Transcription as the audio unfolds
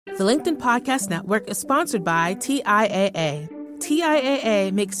The LinkedIn Podcast Network is sponsored by TIAA.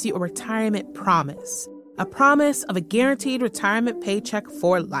 TIAA makes you a retirement promise, a promise of a guaranteed retirement paycheck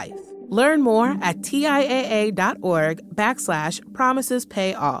for life. Learn more at TIAA.org/promises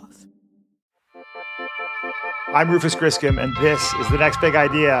pay off. I'm Rufus Griscom, and this is The Next Big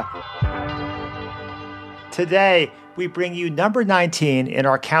Idea. Today, we bring you number 19 in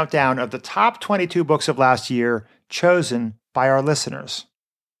our countdown of the top 22 books of last year chosen by our listeners.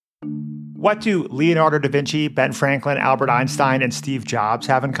 What do Leonardo da Vinci, Ben Franklin, Albert Einstein, and Steve Jobs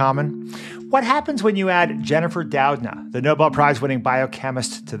have in common? What happens when you add Jennifer Doudna, the Nobel Prize-winning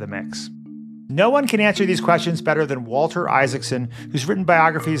biochemist, to the mix? No one can answer these questions better than Walter Isaacson, who's written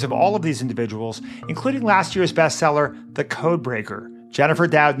biographies of all of these individuals, including last year's bestseller, The Codebreaker, Jennifer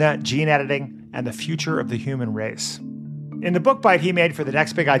Doudna, Gene Editing, and the Future of the Human Race. In the book bite he made for the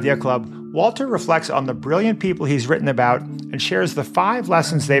Next Big Idea Club, Walter reflects on the brilliant people he's written about and shares the 5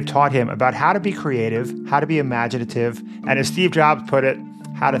 lessons they've taught him about how to be creative, how to be imaginative, and as Steve Jobs put it,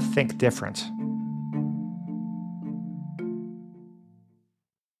 how to think different.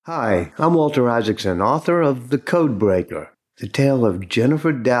 Hi, I'm Walter Isaacson, author of The Codebreaker, the tale of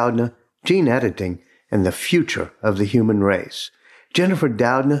Jennifer Doudna, gene editing, and the future of the human race. Jennifer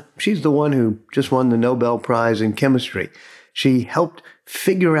Doudna, she's the one who just won the Nobel Prize in chemistry. She helped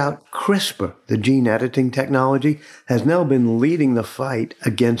figure out CRISPR, the gene editing technology, has now been leading the fight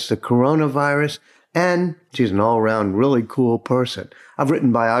against the coronavirus, and she's an all-around really cool person. I've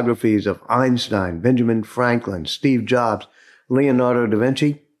written biographies of Einstein, Benjamin Franklin, Steve Jobs, Leonardo da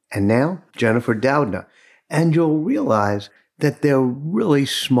Vinci, and now Jennifer Doudna. And you'll realize that they're really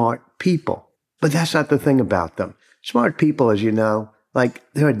smart people. But that's not the thing about them. Smart people, as you know, like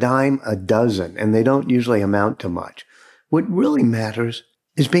they're a dime a dozen, and they don't usually amount to much. What really matters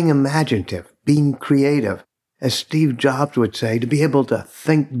is being imaginative, being creative, as Steve Jobs would say, to be able to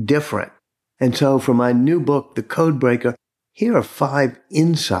think different. And so for my new book, The Codebreaker, here are 5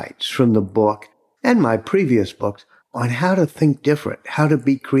 insights from the book and my previous books on how to think different, how to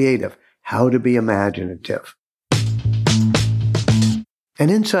be creative, how to be imaginative. And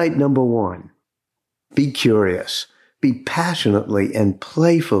insight number 1, be curious. Be passionately and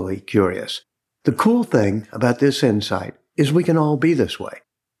playfully curious. The cool thing about this insight is we can all be this way.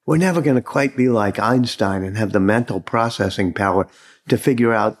 We're never going to quite be like Einstein and have the mental processing power to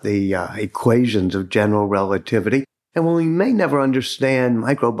figure out the equations of general relativity. And while we may never understand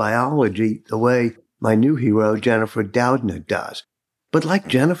microbiology the way my new hero, Jennifer Doudna, does. But like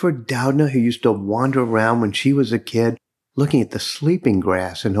Jennifer Doudna, who used to wander around when she was a kid, looking at the sleeping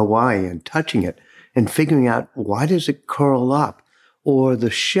grass in Hawaii and touching it, and figuring out why does it curl up, or the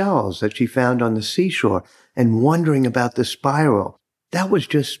shells that she found on the seashore and wondering about the spiral. That was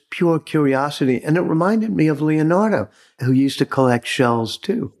just pure curiosity, and it reminded me of Leonardo, who used to collect shells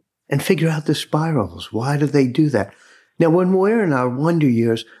too, and figure out the spirals. Why do they do that? Now, when we're in our wonder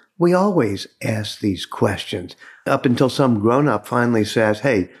years, we always ask these questions, up until some grown-up finally says,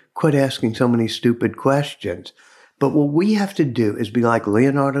 hey, quit asking so many stupid questions. But what we have to do is be like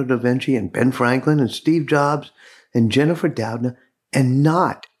Leonardo da Vinci and Ben Franklin and Steve Jobs and Jennifer Doudna and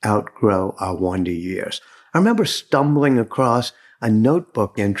not outgrow our wonder years. I remember stumbling across a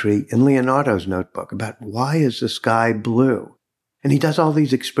notebook entry in Leonardo's notebook about why is the sky blue? And he does all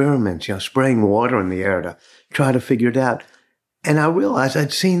these experiments, spraying water in the air to try to figure it out. And I realized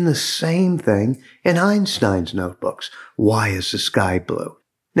I'd seen the same thing in Einstein's notebooks. Why is the sky blue?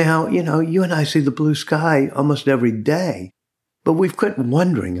 Now, you and I see the blue sky almost every day, but we've quit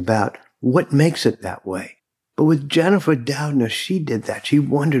wondering about what makes it that way. But with Jennifer Doudna, she did that. She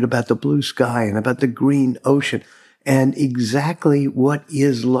wondered about the blue sky and about the green ocean and exactly what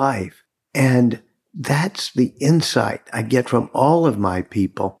is life. And that's the insight I get from all of my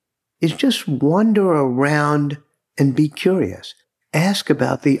people, is just wander around and be curious. Ask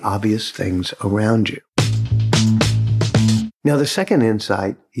about the obvious things around you. Now, the second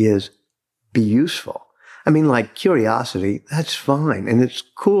insight is be useful. I mean, like curiosity, that's fine. And it's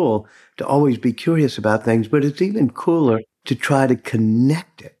cool to always be curious about things, but it's even cooler to try to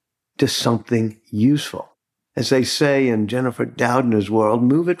connect it to something useful. As they say in Jennifer Doudna's world,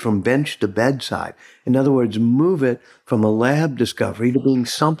 move it from bench to bedside. In other words, move it from a lab discovery to being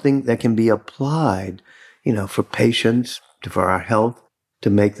something that can be applied, for patients, for our health, to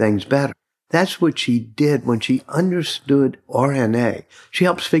make things better. That's what she did when she understood RNA. She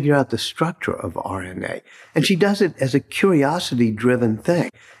helps figure out the structure of RNA. And she does it as a curiosity-driven thing.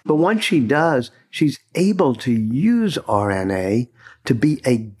 But once she does, she's able to use RNA to be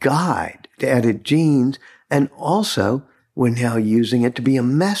a guide to edit genes, and also we're now using it to be a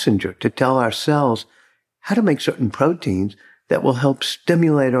messenger to tell our cells how to make certain proteins that will help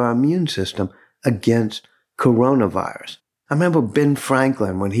stimulate our immune system against coronavirus. I remember Ben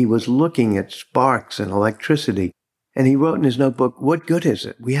Franklin when he was looking at sparks and electricity, and he wrote in his notebook, what good is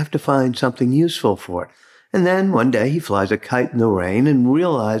it? We have to find something useful for it. And then one day he flies a kite in the rain and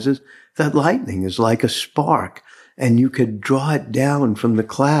realizes that lightning is like a spark, and you could draw it down from the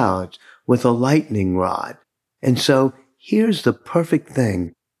clouds with a lightning rod. And so here's the perfect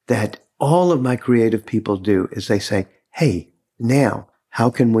thing that all of my creative people do is they say, hey, now, how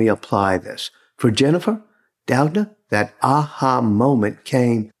can we apply this? For Jennifer Doudna, that aha moment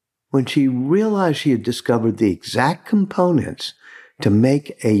came when she realized she had discovered the exact components to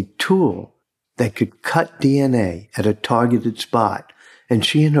make a tool that could cut DNA at a targeted spot. And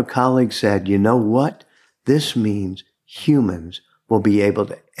she and her colleagues said, you know what? This means humans will be able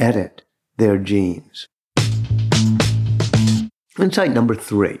to edit their genes. Insight number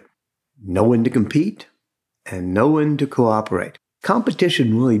 3, know when to compete and know when to cooperate.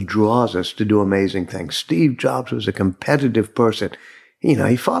 Competition really draws us to do amazing things. Steve Jobs was a competitive person.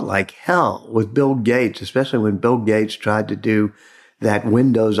 He fought like hell with Bill Gates, especially when Bill Gates tried to do that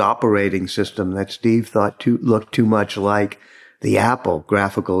Windows operating system that Steve thought looked too much like the Apple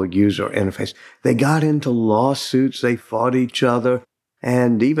graphical user interface. They got into lawsuits, they fought each other,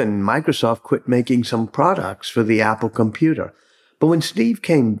 and even Microsoft quit making some products for the Apple computer. But when Steve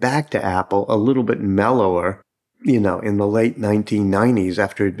came back to Apple a little bit mellower, in the late 1990s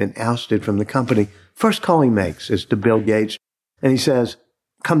after he'd been ousted from the company, first call he makes is to Bill Gates, and he says,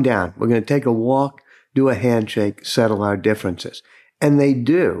 come down, we're going to take a walk, do a handshake, settle our differences. And they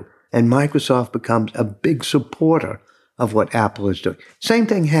do. And Microsoft becomes a big supporter of what Apple is doing. Same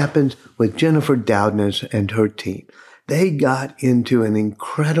thing happens with Jennifer Doudna and her team. They got into an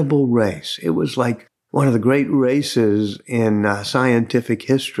incredible race. It was like one of the great races in scientific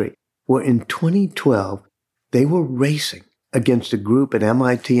history, where in 2012, they were racing against a group at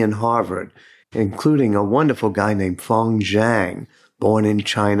MIT and Harvard, including a wonderful guy named Feng Zhang, born in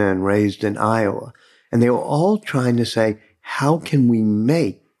China and raised in Iowa. And they were all trying to say, how can we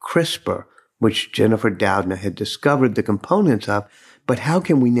make CRISPR, which Jennifer Doudna had discovered the components of, but how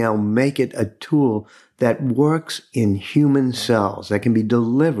can we now make it a tool that works in human cells, that can be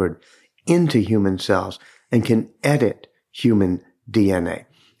delivered into human cells and can edit human DNA?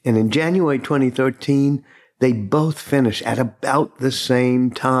 And in January 2013, they both finished at about the same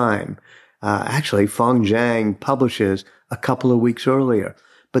time. Actually, Feng Zhang publishes a couple of weeks earlier,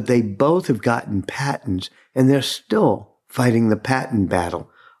 but they both have gotten patents, and they're still fighting the patent battle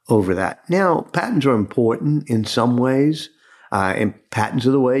over that. Now, patents are important in some ways, and patents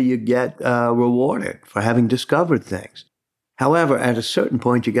are the way you get rewarded for having discovered things. However, at a certain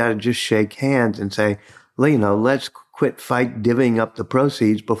point, you got to just shake hands and say, let's quit divvying up the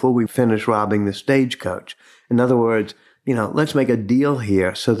proceeds before we finish robbing the stagecoach. In other words, let's make a deal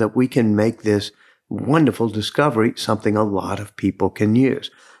here so that we can make this wonderful discovery something a lot of people can use.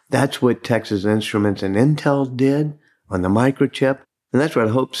 That's what Texas Instruments and Intel did on the microchip. And that's what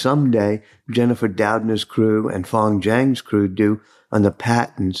I hope someday Jennifer Doudna's crew and Feng Zhang's crew do on the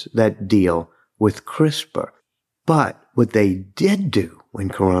patents that deal with CRISPR. But what they did do when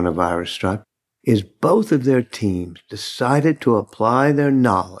coronavirus struck is both of their teams decided to apply their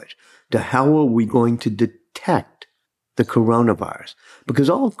knowledge to how are we going to detect the coronavirus. Because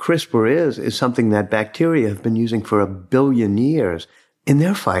all CRISPR is something that bacteria have been using for 1 billion years in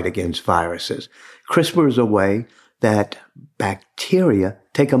their fight against viruses. CRISPR is a way that bacteria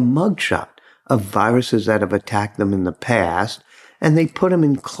take a mugshot of viruses that have attacked them in the past, and they put them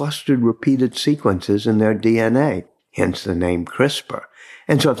in clustered repeated sequences in their DNA, hence the name CRISPR.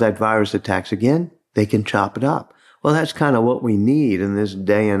 And so if that virus attacks again, they can chop it up. Well, that's kind of what we need in this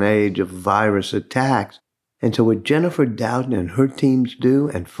day and age of virus attacks. And so what Jennifer Doudna and her teams do,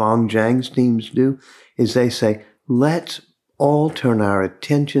 and Feng Zhang's teams do, is they say, let's all turn our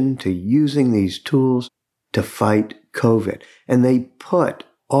attention to using these tools to fight COVID. And they put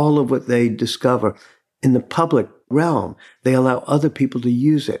all of what they discover in the public realm. They allow other people to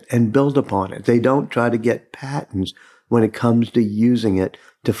use it and build upon it. They don't try to get patents when it comes to using it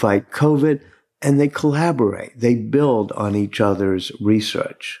to fight COVID, and they collaborate. They build on each other's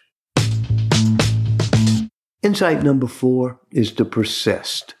research. Insight number 4 is to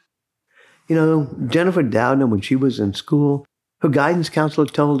persist. Jennifer Doudna, when she was in school, her guidance counselor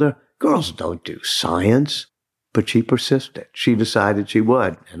told her, girls don't do science. But she persisted. She decided she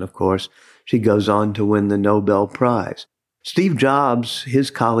would. And of course, she goes on to win the Nobel Prize. Steve Jobs,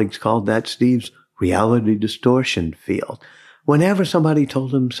 his colleagues called that Steve's reality distortion field. Whenever somebody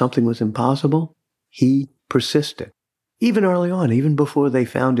told him something was impossible, he persisted. Even early on, even before they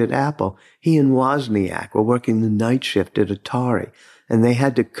founded Apple, he and Wozniak were working the night shift at Atari, and they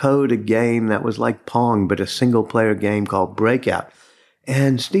had to code a game that was like Pong, but a single-player game called Breakout.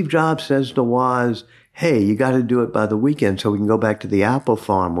 And Steve Jobs says to Woz, hey, you got to do it by the weekend so we can go back to the Apple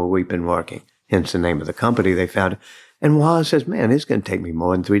farm where we've been working. Hence the name of the company they founded. And Woz says, man, it's going to take me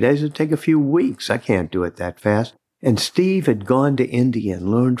more than 3 days. It'll take a few weeks. I can't do it that fast. And Steve had gone to India and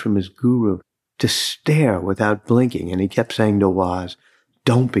learned from his guru to stare without blinking. And he kept saying to Woz,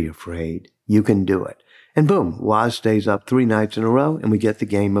 don't be afraid. You can do it. And boom, Woz stays up 3 nights in a row and we get the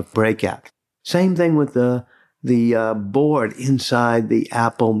game of Breakout. Same thing with the board inside the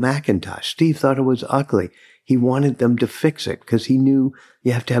Apple Macintosh. Steve thought it was ugly. He wanted them to fix it because he knew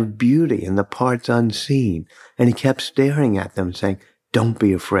you have to have beauty in the parts unseen. And he kept staring at them saying, don't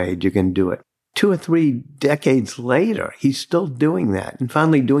be afraid. You can do it. 2 or 3 decades later, he's still doing that and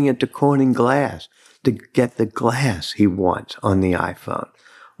finally doing it to Corning Glass to get the glass he wants on the iPhone.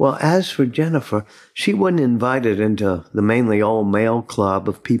 Well, as for Jennifer, she wasn't invited into the mainly all-male club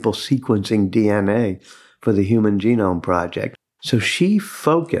of people sequencing DNA for the Human Genome Project. So she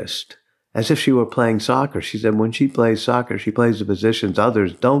focused as if she were playing soccer. She said when she plays soccer, she plays the positions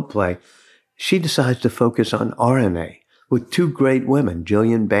others don't play. She decides to focus on RNA with 2 great women,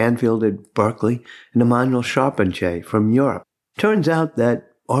 Gillian Banfield at Berkeley and Emmanuelle Charpentier from Europe. Turns out that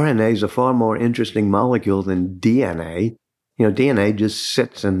RNA is a far more interesting molecule than DNA. You know, DNA just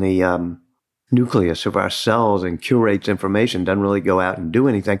sits in the nucleus of our cells and curates information, doesn't really go out and do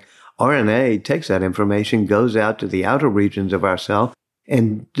anything. RNA takes that information, goes out to the outer regions of our cell,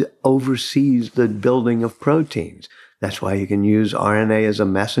 and oversees the building of proteins. That's why you can use RNA as a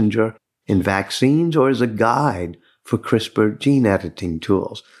messenger in vaccines or as a guide for CRISPR gene editing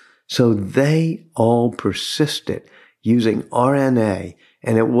tools. So they all persisted using RNA,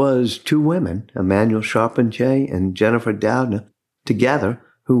 and it was 2 women, Emmanuelle Charpentier and Jennifer Doudna, together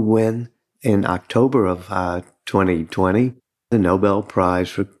who win in October of 2020 the Nobel Prize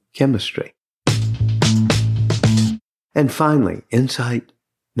for Chemistry. And finally, insight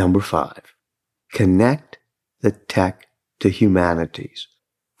number 5, connect the tech to humanities.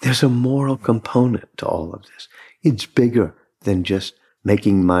 There's a moral component to all of this. It's bigger than just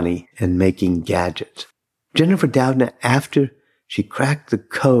making money and making gadgets. Jennifer Doudna, after she cracked the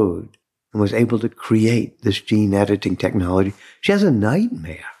code and was able to create this gene editing technology, she has a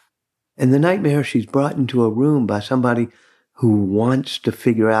nightmare. And the nightmare, she's brought into a room by somebody who wants to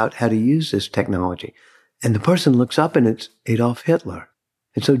figure out how to use this technology. And the person looks up and it's Adolf Hitler.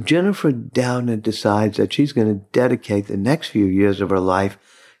 And so Jennifer Doudna decides that she's going to dedicate the next few years of her life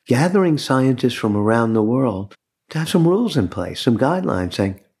gathering scientists from around the world to have some rules in place, some guidelines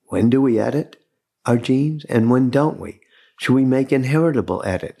saying, when do we edit our genes and when don't we? Should we make inheritable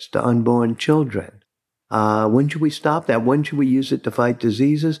edits to unborn children? When should we stop that? When should we use it to fight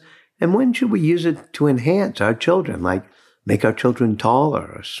diseases? And when should we use it to enhance our children, like make our children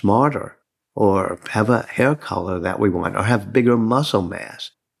taller or smarter, or have a hair color that we want, or have bigger muscle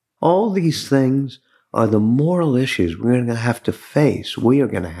mass? All these things are the moral issues we are going to have to face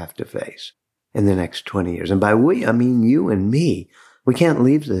in the next 20 years. And by we, I mean you and me. We can't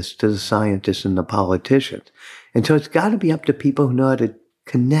leave this to the scientists and the politicians. And so it's got to be up to people who know how to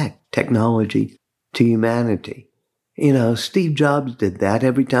connect technology to humanity. You know, Steve Jobs did that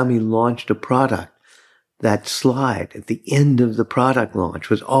every time he launched a product. That slide at the end of the product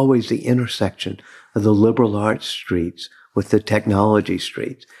launch was always the intersection of the liberal arts streets with the technology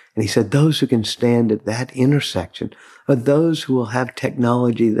streets. And he said those who can stand at that intersection are those who will have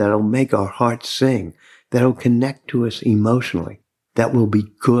technology that'll make our hearts sing, that'll connect to us emotionally, that will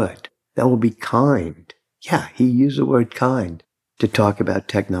be good, that will be kind. Yeah, he used the word kind to talk about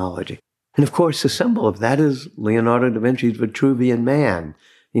technology. And of course, the symbol of that is Leonardo da Vinci's Vitruvian Man,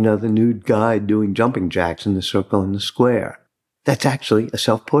 you know, the nude guy doing jumping jacks in the circle and the square. That's actually a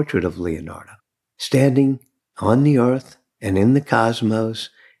self-portrait of Leonardo, standing on the earth and in the cosmos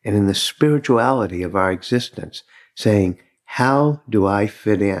and in the spirituality of our existence, saying, how do I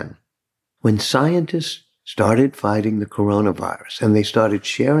fit in? When scientists started fighting the coronavirus and they started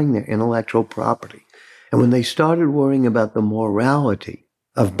sharing their intellectual property, and when they started worrying about the morality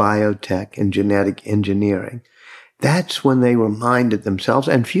of biotech and genetic engineering, that's when they reminded themselves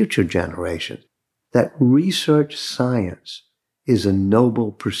and future generations that research science is a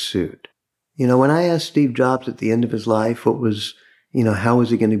noble pursuit. You know, when I asked Steve Jobs at the end of his life what was, you know, how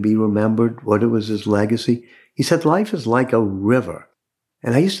was he going to be remembered? What was his legacy? He said, life is like a river.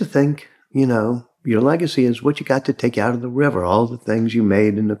 And I used to think, you know, your legacy is what you got to take out of the river, all the things you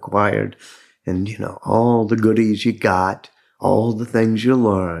made and acquired, and, you know, all the goodies you got, all the things you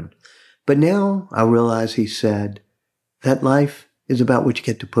learned. But now I realize he said, that life is about what you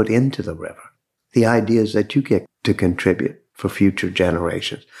get to put into the river, the ideas that you get to contribute for future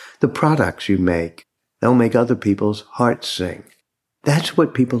generations, the products you make. They'll make other people's hearts sing. That's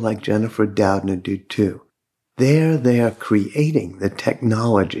what people like Jennifer Doudna do too. They're creating the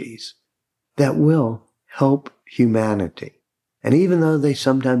technologies that will help humanity. And even though they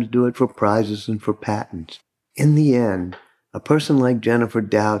sometimes do it for prizes and for patents, in the end, a person like Jennifer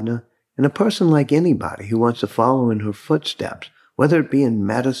Doudna and a person like anybody who wants to follow in her footsteps, whether it be in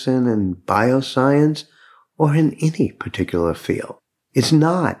medicine and bioscience or in any particular field, it's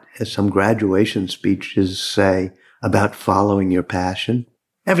not, as some graduation speeches say, about following your passion.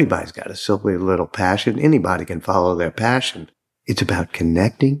 Everybody's got a silly little passion. Anybody can follow their passion. It's about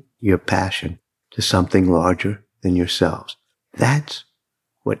connecting your passion to something larger than yourselves. That's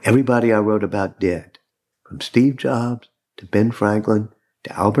what everybody I wrote about did, from Steve Jobs to Ben Franklin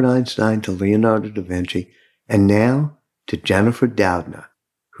to Albert Einstein to Leonardo da Vinci, and now to Jennifer Doudna,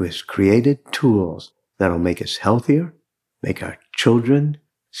 who has created tools that'll make us healthier, make our children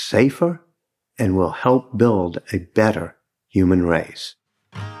safer, and will help build a better human race.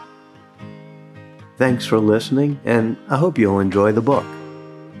 Thanks for listening, and I hope you'll enjoy the book.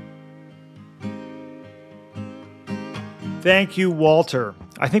 Thank you, Walter.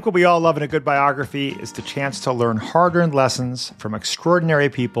 I think what we all love in a good biography is the chance to learn hard-earned lessons from extraordinary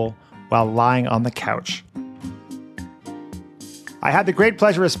people while lying on the couch. I had the great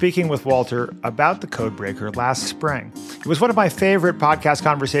pleasure of speaking with Walter about the Codebreaker last spring. It was one of my favorite podcast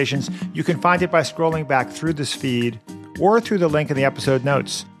conversations. You can find it by scrolling back through this feed or through the link in the episode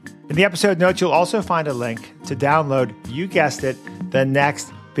notes. In the episode notes, you'll also find a link to download, you guessed it, the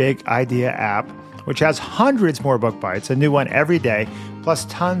next Big Idea app, which has hundreds more book bites, a new one every day, plus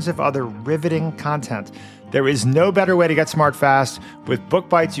tons of other riveting content. There is no better way to get smart fast. With Book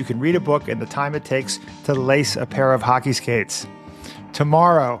Bites, you can read a book in the time it takes to lace a pair of hockey skates.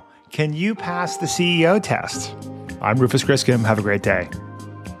 Tomorrow, can you pass the CEO test? I'm Rufus Griscom. Have a great day.